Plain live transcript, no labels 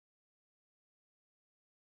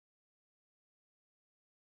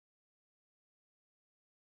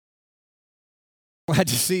Glad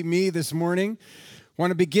to see me this morning.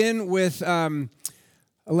 Want to begin with,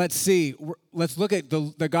 let's look at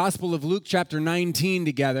the Gospel of Luke chapter 19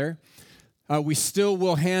 together. We still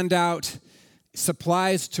will hand out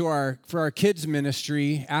supplies for our kids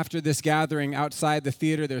ministry after this gathering outside the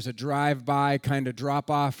theater. There's a drive-by kind of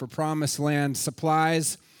drop-off for Promised Land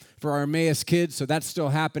supplies for our Emmaus kids, so that's still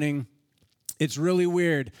happening. It's really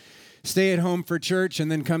weird. Stay at home for church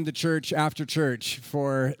and then come to church after church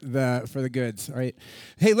for the goods, all right?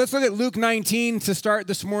 Hey, let's look at Luke 19 to start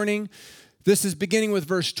this morning. This is beginning with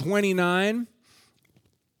verse 29.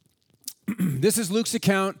 This is Luke's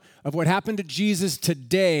account of what happened to Jesus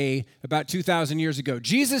today about 2,000 years ago.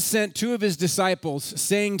 Jesus sent two of his disciples,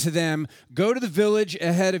 saying to them, "Go to the village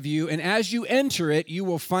ahead of you, and as you enter it, you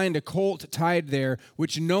will find a colt tied there,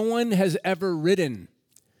 which no one has ever ridden.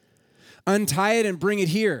 Untie it and bring it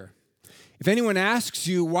here. If anyone asks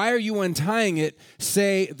you, 'Why are you untying it?'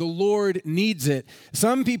 say, 'The Lord needs it.'"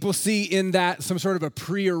 Some people see in that some sort of a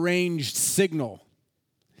prearranged signal.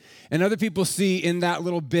 And other people see in that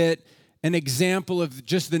little bit an example of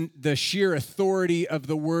just the sheer authority of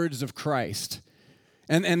the words of Christ.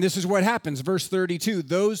 And this is what happens. Verse 32,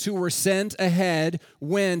 those who were sent ahead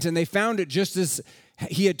went, and they found it just as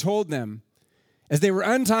he had told them. As they were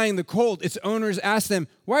untying the colt, its owners asked them,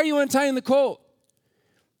 "Why are you untying the colt?"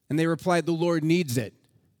 And they replied, "The Lord needs it."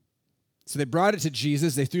 So they brought it to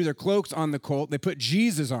Jesus. They threw their cloaks on the colt. They put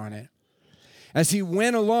Jesus on it. As he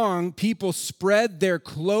went along, people spread their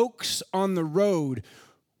cloaks on the road.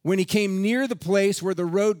 When he came near the place where the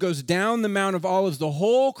road goes down the Mount of Olives, the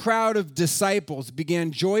whole crowd of disciples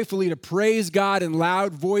began joyfully to praise God in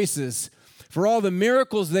loud voices for all the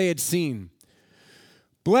miracles they had seen.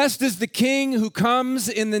 "Blessed is the King who comes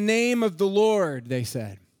in the name of the Lord," they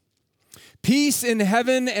said. "Peace in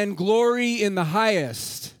heaven and glory in the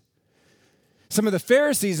highest." Some of the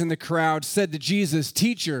Pharisees in the crowd said to Jesus,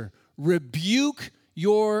 "Teacher, rebuke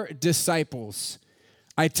your disciples."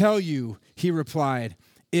 "I tell you," he replied,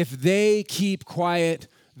 "if they keep quiet,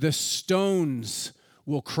 the stones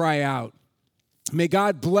will cry out." May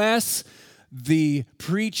God bless the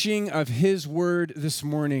preaching of his word this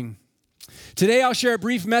morning. Today I'll share a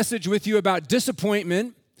brief message with you about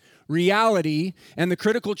disappointment, reality, and the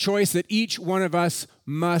critical choice that each one of us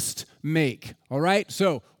must make. All right?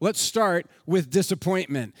 So let's start with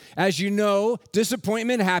disappointment. As you know,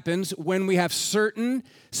 disappointment happens when we have certain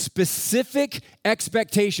specific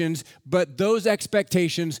expectations, but those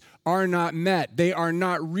expectations are not met. They are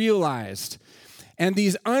not realized. And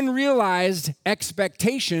these unrealized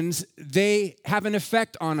expectations, they have an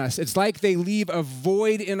effect on us. It's like they leave a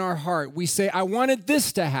void in our heart. We say, "I wanted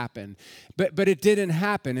this to happen," but it didn't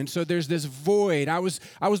happen. And so there's this void. I was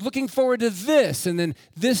looking forward to this, and then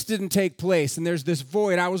this didn't take place. And there's this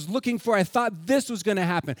void. I thought this was going to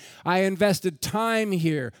happen. I invested time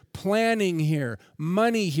here, planning here,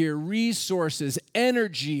 money here, resources,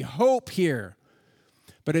 energy, hope here.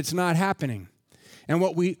 But it's not happening. And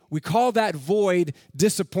what we call that void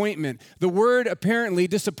disappointment. The word, apparently,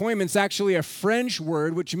 disappointment is actually a French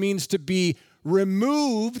word, which means to be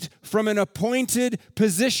removed from an appointed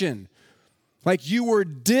position. Like you were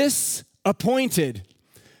disappointed.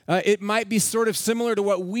 It might be sort of similar to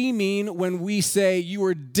what we mean when we say you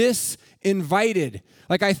were disinvited.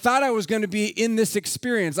 Like I thought I was going to be in this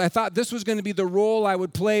experience. I thought this was going to be the role I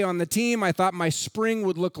would play on the team. I thought my spring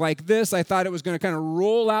would look like this. I thought it was going to kind of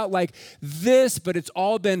roll out like this, but it's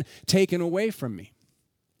all been taken away from me.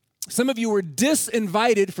 Some of you were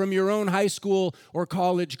disinvited from your own high school or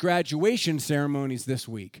college graduation ceremonies this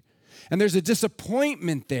week. And there's a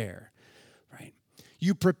disappointment there, right?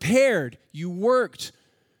 You prepared, you worked,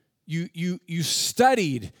 you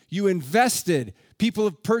studied, you invested. People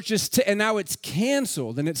have purchased, and now it's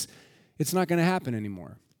canceled, and it's not going to happen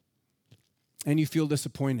anymore. And you feel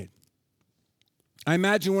disappointed. I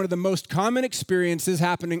imagine one of the most common experiences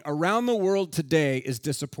happening around the world today is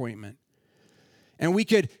disappointment. And we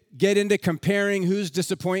could get into comparing whose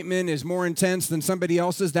disappointment is more intense than somebody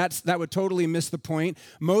else's. That would totally miss the point.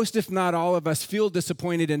 Most, if not all of us, feel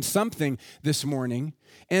disappointed in something this morning.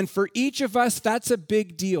 And for each of us, that's a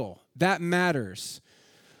big deal. That matters.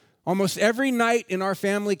 Almost every night in our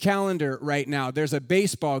family calendar right now, there's a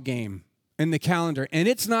baseball game in the calendar, and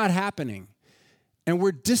it's not happening. And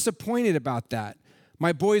we're disappointed about that.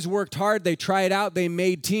 My boys worked hard. They tried out. They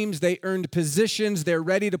made teams. They earned positions. They're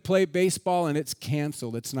ready to play baseball, and it's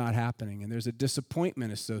canceled. It's not happening, and there's a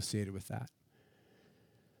disappointment associated with that.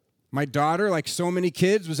 My daughter, like so many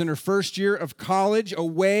kids, was in her first year of college,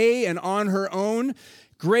 away and on her own.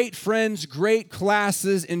 Great friends, great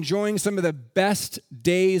classes, enjoying some of the best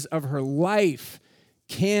days of her life.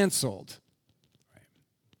 Canceled.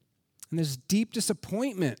 And there's deep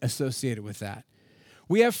disappointment associated with that.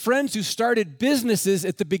 We have friends who started businesses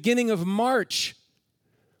at the beginning of March.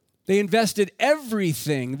 They invested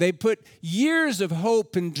everything. They put years of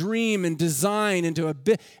hope and dream and design into a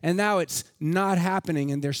bit, and now it's not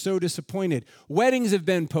happening, and they're so disappointed. Weddings have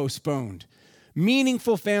been postponed.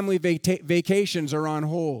 Meaningful family vacations are on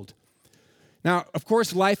hold. Now, of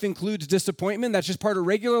course, life includes disappointment. That's just part of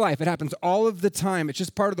regular life. It happens all of the time. It's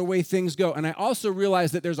just part of the way things go. And I also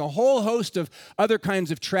realize that there's a whole host of other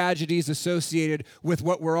kinds of tragedies associated with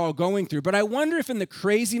what we're all going through. But I wonder if in the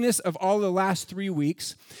craziness of all the last 3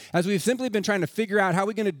 weeks, as we've simply been trying to figure out how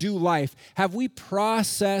we're going to do life, have we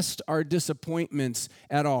processed our disappointments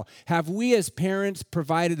at all? Have we as parents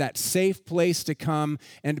provided that safe place to come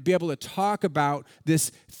and to be able to talk about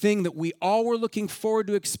this thing that we all were looking forward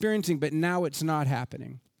to experiencing, but now it's not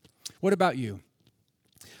happening? What about you?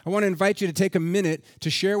 I want to invite you to take a minute to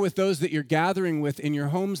share with those that you're gathering with in your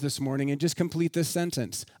homes this morning and just complete this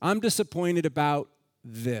sentence. I'm disappointed about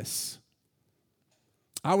this.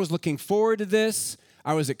 I was looking forward to this.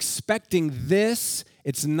 I was expecting this.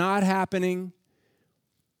 It's not happening.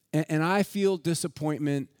 And I feel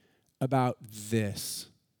disappointment about this.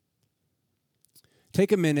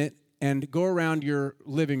 Take a minute and go around your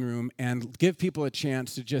living room and give people a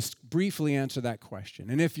chance to just briefly answer that question.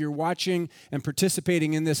 And if you're watching and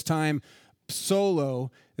participating in this time solo,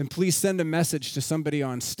 then please send a message to somebody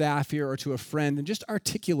on staff here or to a friend and just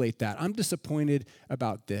articulate that. I'm disappointed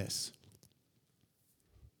about this.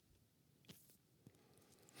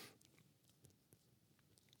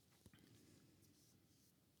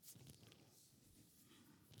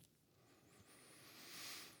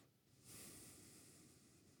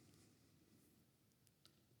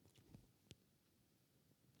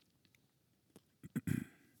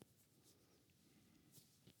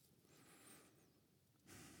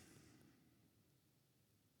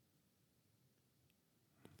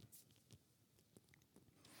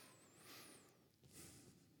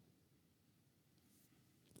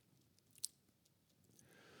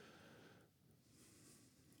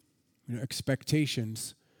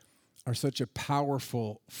 Expectations are such a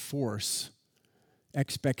powerful force.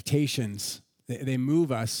 Expectations, they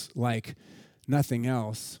move us like nothing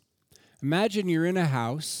else. Imagine you're in a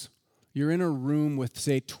house, you're in a room with,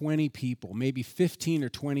 say, 20 people, maybe 15 or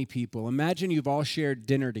 20 people. Imagine you've all shared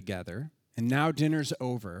dinner together, and now dinner's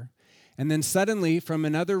over. And then suddenly from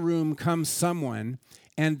another room comes someone,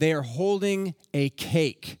 and they're holding a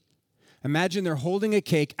cake. Imagine they're holding a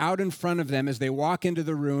cake out in front of them as they walk into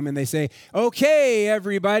the room and they say, "Okay,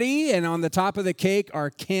 everybody." And on the top of the cake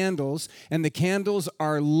are candles, and the candles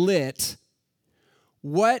are lit.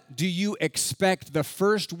 What do you expect the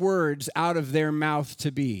first words out of their mouth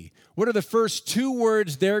to be? What are the first 2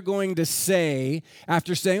 words they're going to say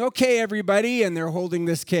after saying, "Okay, everybody," and they're holding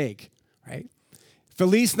this cake, right?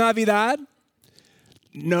 Feliz Navidad?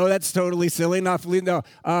 No, that's totally silly. Not Feliz, no.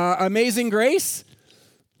 Amazing Grace?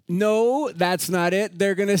 No, that's not it.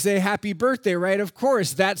 They're going to say happy birthday, right? Of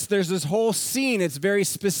course. There's this whole scene. It's a very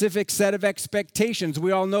specific set of expectations.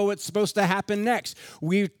 We all know what's supposed to happen next.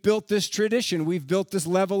 We've built this tradition. We've built this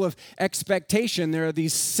level of expectation. There are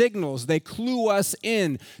these signals. They clue us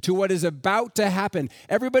in to what is about to happen.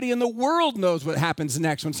 Everybody in the world knows what happens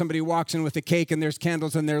next when somebody walks in with a cake and there's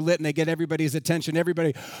candles and they're lit and they get everybody's attention.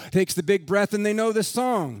 Everybody takes the big breath and they know the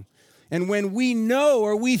song. And when we know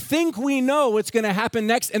or we think we know what's going to happen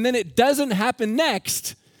next and then it doesn't happen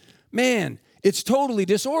next, man, it's totally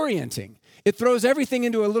disorienting. It throws everything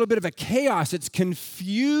into a little bit of a chaos. It's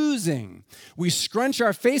confusing. We scrunch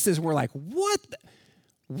our faces and we're like,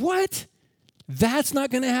 what? That's not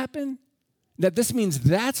going to happen? This means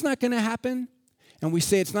that's not going to happen? And we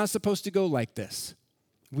say it's not supposed to go like this.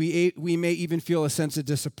 We may even feel a sense of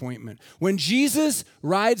disappointment. When Jesus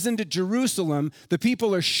rides into Jerusalem, the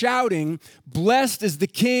people are shouting, "Blessed is the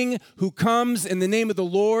King who comes in the name of the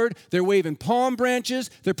Lord." They're waving palm branches.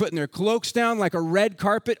 They're putting their cloaks down like a red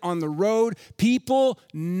carpet on the road. People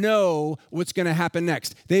know what's going to happen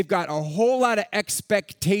next. They've got a whole lot of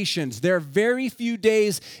expectations. There are very few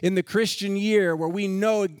days in the Christian year where we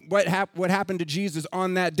know what happened to Jesus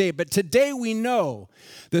on that day. But today we know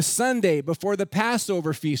the Sunday before the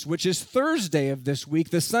Passover feast, which is Thursday of this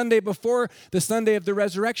week, the Sunday before the Sunday of the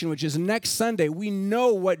resurrection, which is next Sunday, we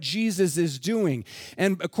know what Jesus is doing.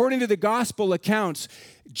 And according to the gospel accounts,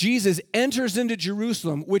 Jesus enters into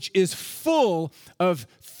Jerusalem, which is full of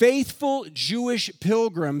faithful Jewish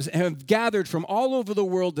pilgrims and have gathered from all over the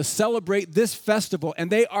world to celebrate this festival,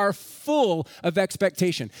 and they are full of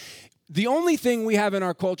expectation. The only thing we have in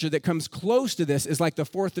our culture that comes close to this is like the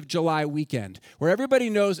 4th of July weekend, where everybody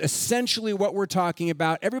knows essentially what we're talking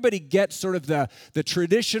about. Everybody gets sort of the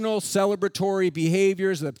traditional celebratory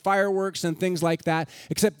behaviors, the fireworks and things like that,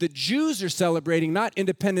 except the Jews are celebrating not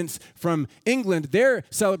independence from England, they're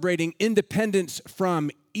celebrating independence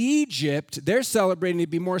from Egypt. They're celebrating, to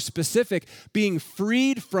be more specific, being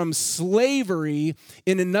freed from slavery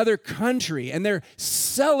in another country. And they're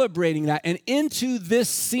celebrating that. And into this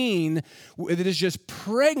scene that is just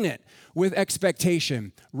pregnant with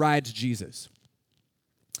expectation rides Jesus.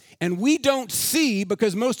 And we don't see,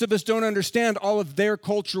 because most of us don't understand all of their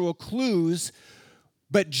cultural clues,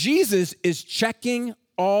 but Jesus is checking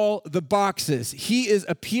all the boxes. He is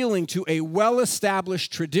appealing to a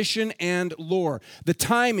well-established tradition and lore. The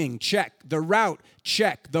timing, check. The route,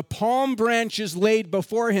 check. The palm branches laid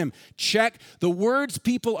before him, check. The words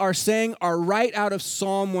people are saying are right out of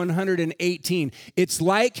Psalm 118. It's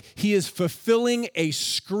like he is fulfilling a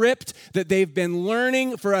script that they've been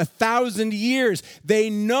learning for 1,000 years.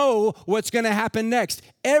 They know what's going to happen next.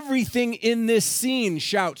 Everything in this scene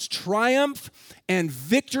shouts triumph and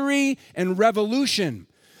victory and revolution.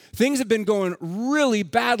 Things have been going really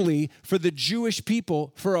badly for the Jewish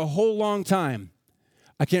people for a whole long time.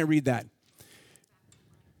 I can't read that.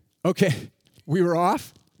 Okay, we were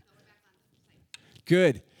off?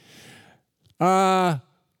 Good. Right.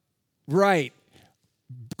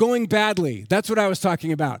 Going badly. That's what I was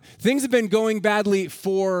talking about. Things have been going badly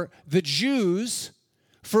for the Jews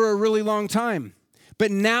for a really long time.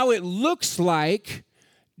 But now it looks like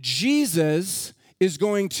Jesus is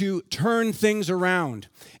going to turn things around.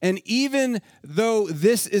 And even though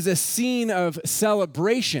this is a scene of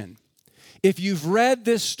celebration, if you've read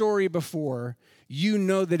this story before, you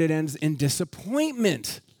know that it ends in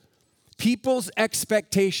disappointment. People's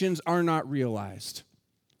expectations are not realized.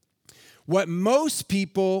 What most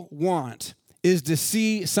people want is to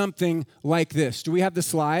see something like this. Do we have the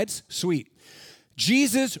slides? Sweet.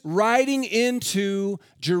 Jesus riding into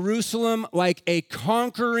Jerusalem like a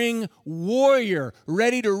conquering warrior,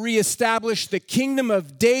 ready to reestablish the kingdom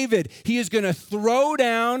of David. He is going to throw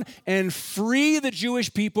down and free the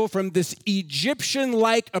Jewish people from this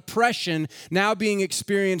Egyptian-like oppression now being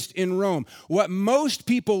experienced in Rome. What most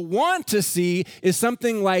people want to see is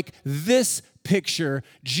something like this picture: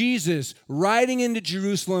 Jesus riding into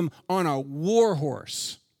Jerusalem on a war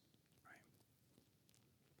horse.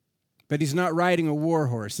 But he's not riding a war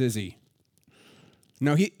horse, is he?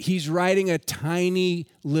 No, he's riding a tiny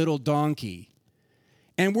little donkey.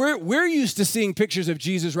 And we're used to seeing pictures of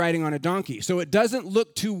Jesus riding on a donkey, so it doesn't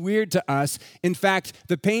look too weird to us. In fact,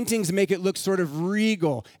 the paintings make it look sort of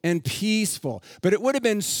regal and peaceful. But it would have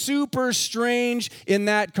been super strange in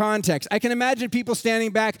that context. I can imagine people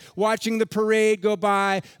standing back watching the parade go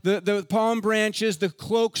by, the palm branches, the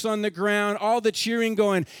cloaks on the ground, all the cheering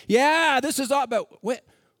going, yeah, this is all, but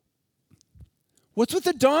what's with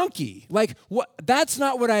the donkey? Like, what? That's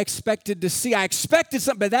not what I expected to see. I expected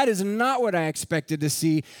something, but that is not what I expected to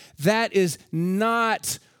see. That is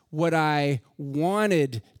not what I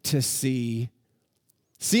wanted to see.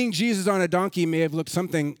 Seeing Jesus on a donkey may have looked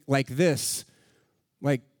something like this,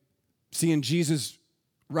 like seeing Jesus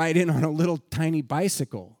ride in on a little tiny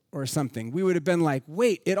bicycle or something. We would have been like,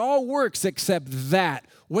 wait, it all works except that.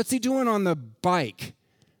 What's he doing on the bike?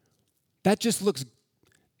 That just looks,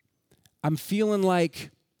 I'm feeling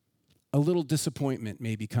like a little disappointment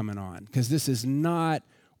may be coming on, because this is not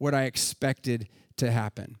what I expected to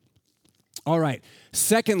happen. All right.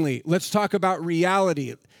 Secondly, let's talk about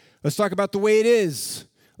reality. Let's talk about the way it is.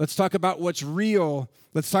 Let's talk about what's real.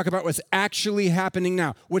 Let's talk about what's actually happening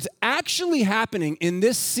now. What's actually happening in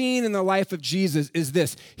this scene in the life of Jesus is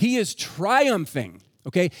this: he is triumphing.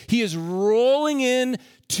 Okay? He is rolling in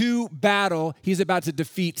to battle. He's about to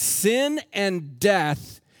defeat sin and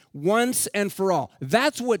death once and for all.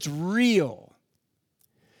 That's what's real.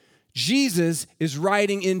 Jesus is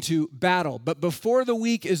riding into battle, but before the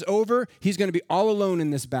week is over, he's going to be all alone in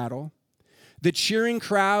this battle. The cheering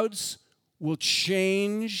crowds will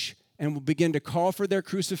change and will begin to call for their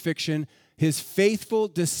crucifixion. His faithful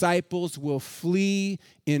disciples will flee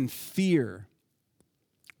in fear.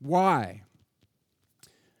 Why?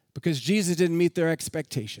 Because Jesus didn't meet their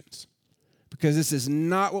expectations. Because this is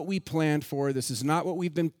not what we planned for. This is not what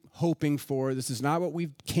we've been hoping for. This is not what we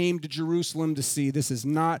came to Jerusalem to see. This is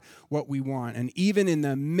not what we want. And even in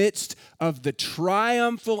the midst of the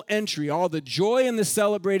triumphal entry, all the joy and the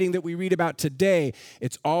celebrating that we read about today,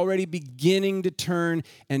 it's already beginning to turn,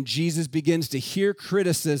 and Jesus begins to hear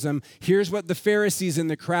criticism. Here's what the Pharisees in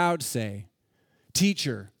the crowd say: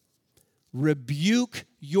 "Teacher, rebuke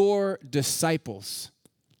your disciples."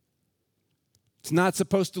 It's not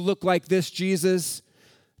supposed to look like this, Jesus.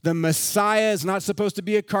 The Messiah is not supposed to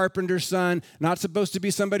be a carpenter's son, not supposed to be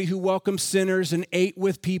somebody who welcomed sinners and ate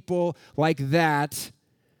with people like that.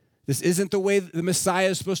 This isn't the way the Messiah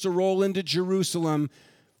is supposed to roll into Jerusalem.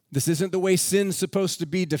 This isn't the way sin's supposed to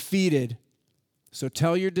be defeated. So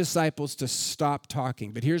tell your disciples to stop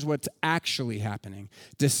talking. But here's what's actually happening.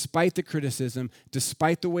 Despite the criticism,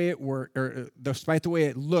 despite the way despite the way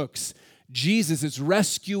it looks, Jesus is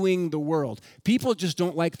rescuing the world. People just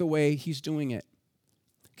don't like the way he's doing it.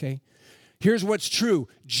 Okay? Here's what's true.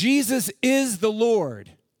 Jesus is the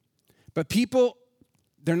Lord. But people,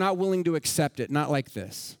 they're not willing to accept it, not like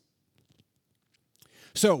this.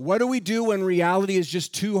 So what do we do when reality is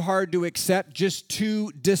just too hard to accept, just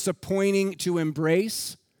too disappointing to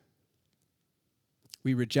embrace?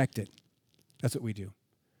 We reject it. That's what we do.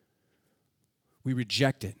 We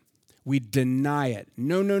reject it. We deny it.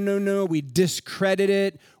 No. We discredit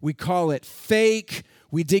it. We call it fake.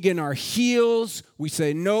 We dig in our heels. We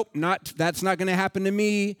say, nope, that's not going to happen to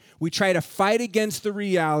me. We try to fight against the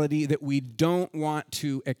reality that we don't want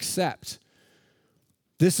to accept.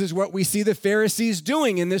 This is what we see the Pharisees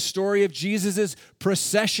doing in this story of Jesus'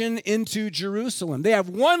 procession into Jerusalem. They have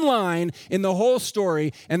one line in the whole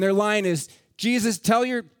story, and their line is, Jesus, tell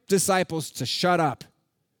your disciples to shut up.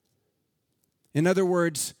 In other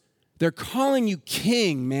words, they're calling you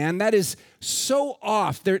king, man. That is so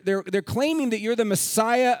off. They're claiming that you're the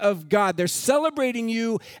Messiah of God. They're celebrating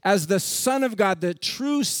you as the Son of God, the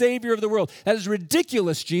true Savior of the world. That is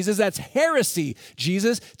ridiculous, Jesus. That's heresy,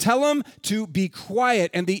 Jesus. Tell them to be quiet.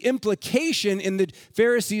 And the implication in the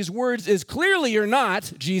Pharisees' words is clearly you're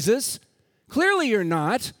not, Jesus. Clearly you're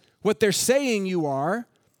not what they're saying you are.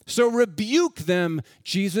 So rebuke them,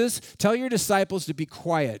 Jesus. Tell your disciples to be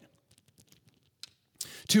quiet.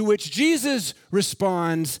 To which Jesus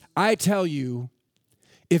responds, I tell you,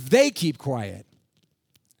 if they keep quiet,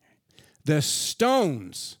 the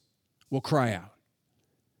stones will cry out.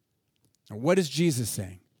 Now, what is Jesus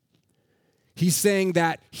saying? He's saying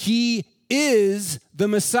that he is the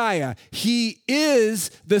Messiah. He is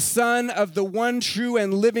the Son of the one true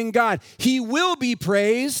and living God. He will be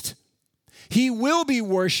praised. He will be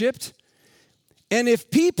worshiped. And if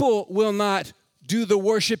people will not do the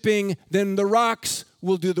worshiping, then the rocks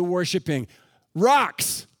will do the worshiping.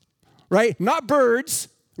 Rocks, right? Not birds,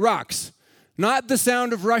 rocks. Not the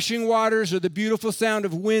sound of rushing waters or the beautiful sound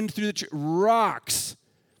of wind through the tree. Rocks.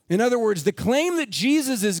 In other words, the claim that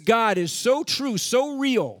Jesus is God is so true, so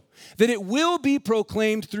real, that it will be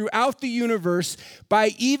proclaimed throughout the universe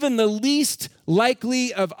by even the least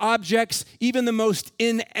likely of objects, even the most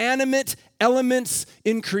inanimate elements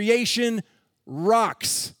in creation,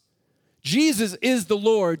 rocks. Jesus is the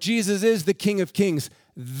Lord. Jesus is the King of Kings.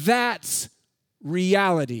 That's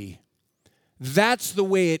reality. That's the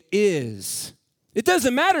way it is. It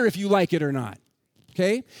doesn't matter if you like it or not,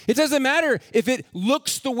 okay? It doesn't matter if it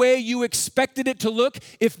looks the way you expected it to look,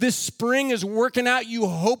 if this spring is working out you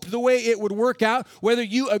hoped the way it would work out. Whether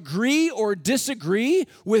you agree or disagree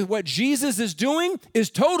with what Jesus is doing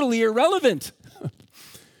is totally irrelevant.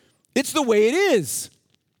 It's the way it is.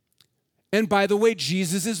 And by the way,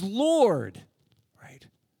 Jesus is Lord, right?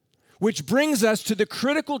 Which brings us to the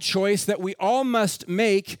critical choice that we all must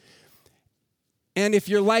make. And if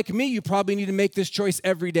you're like me, you probably need to make this choice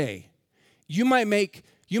every day. You might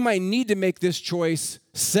need to make this choice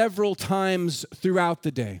several times throughout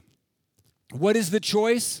the day. What is the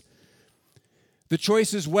choice? The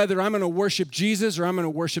choice is whether I'm going to worship Jesus or I'm going to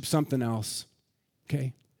worship something else,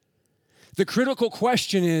 okay? The critical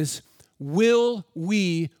question is, will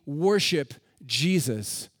we worship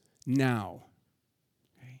Jesus now?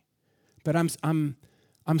 Okay. But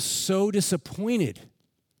I'm so disappointed.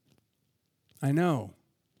 I know.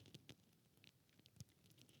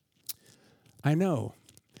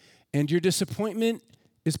 And your disappointment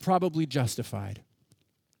is probably justified.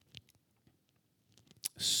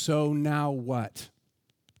 So now what?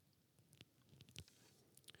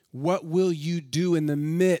 What will you do in the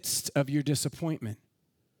midst of your disappointment?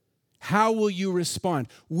 How will you respond?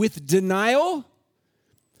 With denial?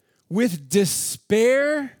 With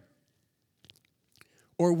despair?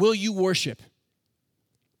 Or will you worship?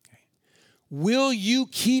 Will you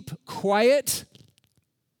keep quiet?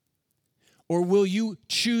 Or will you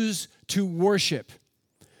choose to worship?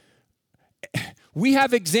 We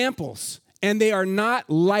have examples, and they are not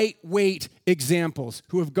lightweight examples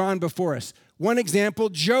who have gone before us. One example,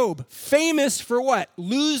 Job, famous for what?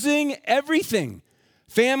 Losing everything.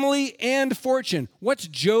 Family and fortune. What's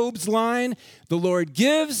Job's line? The Lord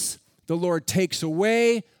gives, the Lord takes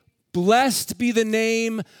away. Blessed be the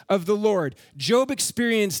name of the Lord. Job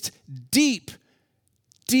experienced deep,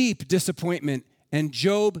 deep disappointment And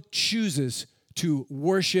Job chooses to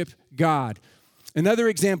worship God. Another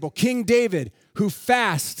example, King David, who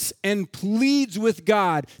fasts and pleads with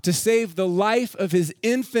God to save the life of his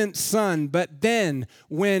infant son. But then,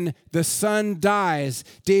 when the son dies,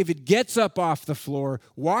 David gets up off the floor,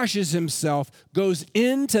 washes himself, goes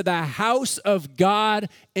into the house of God,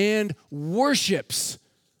 and worships.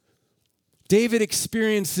 David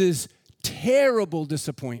experiences terrible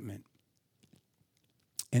disappointment.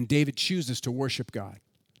 And David chooses to worship God.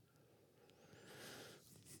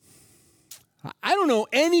 I don't know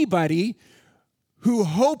anybody who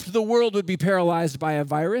hoped the world would be paralyzed by a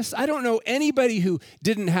virus. I don't know anybody who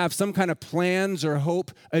didn't have some kind of plans or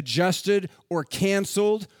hope adjusted or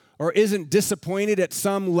canceled or isn't disappointed at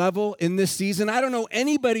some level in this season. I don't know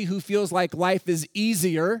anybody who feels like life is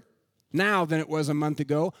easier now than it was a month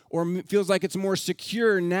ago, or feels like it's more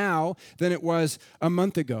secure now than it was a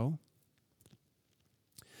month ago.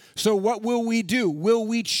 So what will we do? Will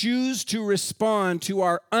we choose to respond to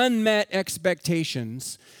our unmet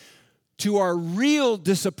expectations, to our real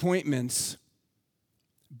disappointments,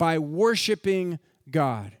 by worshiping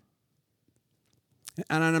God?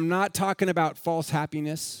 And I'm not talking about false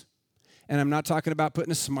happiness, and I'm not talking about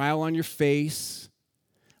putting a smile on your face.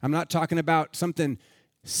 I'm not talking about something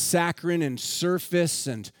saccharine and surface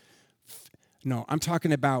no, I'm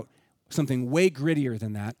talking about something way grittier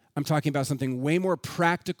than that. I'm talking about something way more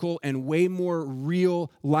practical and way more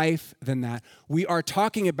real life than that. We are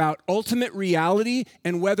talking about ultimate reality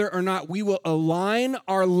and whether or not we will align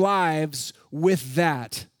our lives with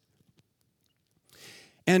that.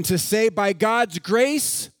 And to say, by God's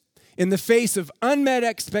grace, in the face of unmet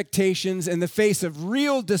expectations, in the face of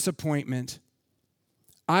real disappointment,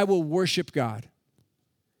 I will worship God.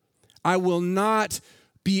 I will not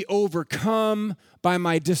be overcome by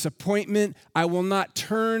my disappointment. I will not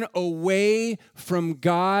turn away from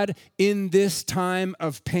God in this time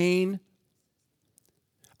of pain.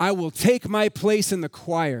 I will take my place in the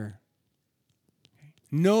choir.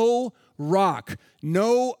 No rock,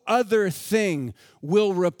 no other thing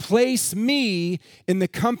will replace me in the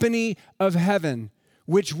company of heaven,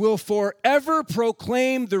 which will forever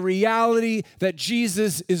proclaim the reality that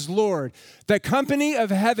Jesus is Lord. The company of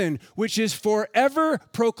heaven, which is forever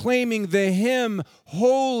proclaiming the hymn,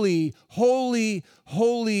 Holy, holy,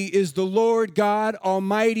 holy is the Lord God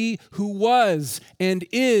Almighty, who was and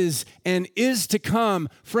is to come.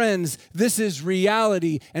 Friends, this is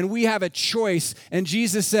reality, and we have a choice. And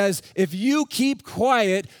Jesus says, if you keep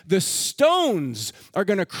quiet, the stones are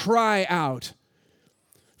going to cry out.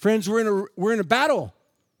 Friends, we're in a battle.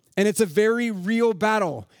 And it's a very real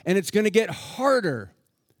battle, and it's going to get harder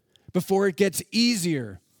before it gets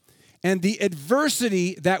easier. And the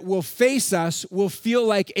adversity that will face us will feel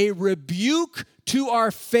like a rebuke to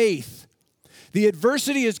our faith. The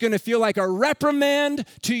adversity is going to feel like a reprimand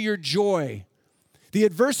to your joy. The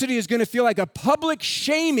adversity is going to feel like a public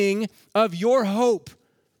shaming of your hope.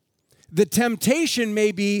 The temptation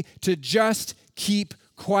may be to just keep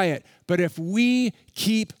quiet. But if we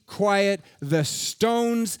keep quiet, the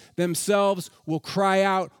stones themselves will cry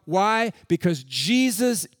out. Why? Because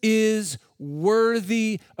Jesus is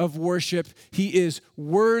worthy of worship. He is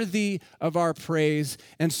worthy of our praise.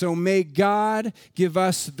 And so may God give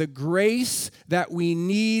us the grace that we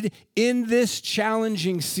need in this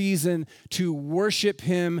challenging season to worship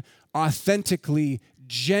Him authentically,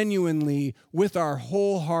 genuinely, with our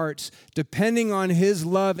whole hearts, depending on His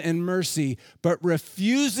love and mercy, but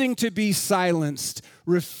refusing to be silenced,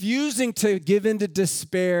 refusing to give in to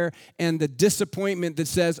despair and the disappointment that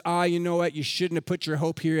says, you know what, you shouldn't have put your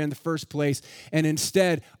hope here in the first place, and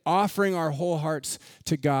instead offering our whole hearts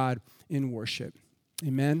to God in worship.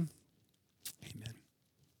 Amen? Amen.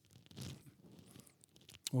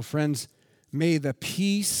 Well, friends, may the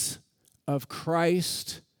peace of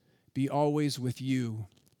Christ be always with you.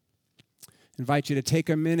 I invite you to take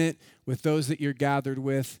a minute with those that you're gathered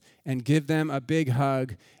with and give them a big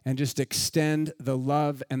hug and just extend the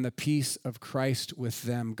love and the peace of Christ with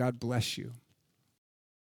them. God bless you.